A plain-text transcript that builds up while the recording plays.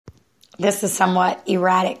This is somewhat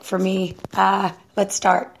erratic for me. Let's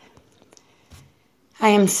start. I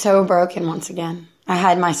am so broken once again. I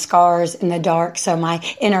hide my scars in the dark so my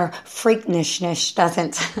inner freakishness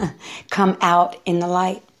doesn't come out in the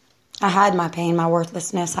light. I hide my pain, my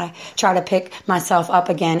worthlessness. I try to pick myself up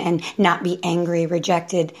again and not be angry,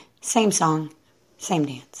 rejected. Same song, same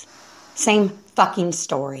dance, same fucking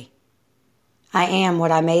story. I am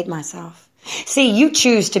what I made myself. See, you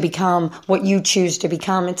choose to become what you choose to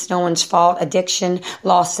become. It's no one's fault. Addiction,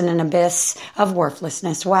 lost in an abyss of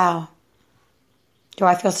worthlessness. Wow. Do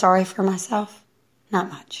I feel sorry for myself? Not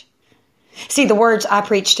much. See, the words I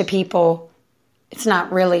preach to people, it's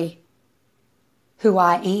not really who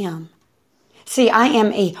I am. See, I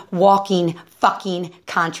am a walking fucking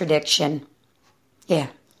contradiction. Yeah.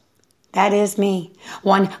 That is me.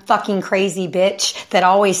 One fucking crazy bitch that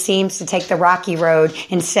always seems to take the rocky road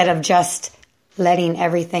instead of just letting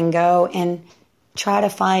everything go and try to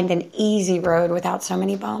find an easy road without so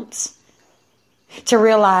many bumps. To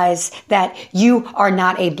realize that you are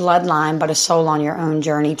not a bloodline but a soul on your own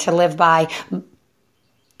journey. To live by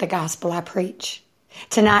the gospel I preach.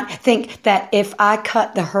 To not think that if I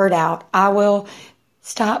cut the hurt out, I will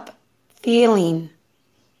stop feeling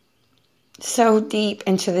so deep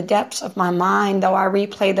into the depths of my mind, though I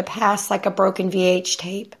replay the past like a broken VH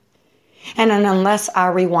tape. And unless I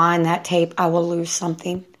rewind that tape, I will lose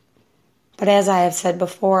something. But as I have said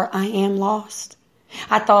before, I am lost.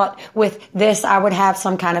 I thought with this I would have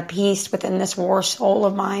some kind of peace within this war soul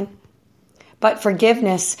of mine. But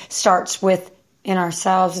forgiveness starts within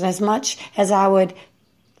ourselves. And as much as I would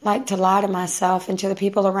like to lie to myself and to the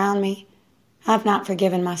people around me, I've not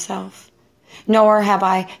forgiven myself. Nor have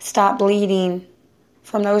I stopped bleeding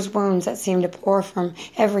from those wounds that seem to pour from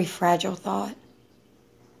every fragile thought.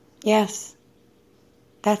 Yes,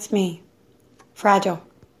 that's me. Fragile.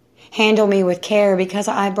 Handle me with care because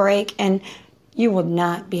I break, and you will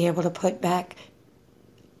not be able to put back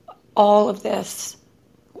all of this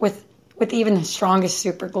with even the strongest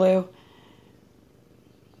super glue.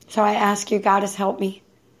 So I ask you, God has helped me.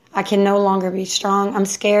 I can no longer be strong. I'm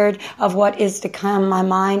scared of what is to come. My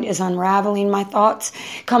mind is unraveling. My thoughts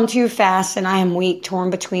come too fast and I am weak, torn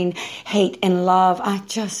between hate and love. I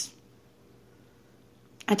just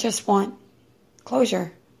want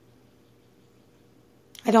closure.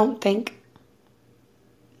 I don't think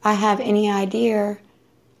I have any idea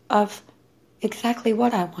of exactly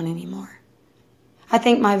what I want anymore. I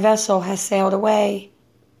think my vessel has sailed away.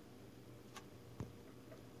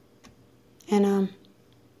 And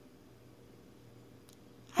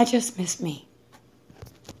I just miss me.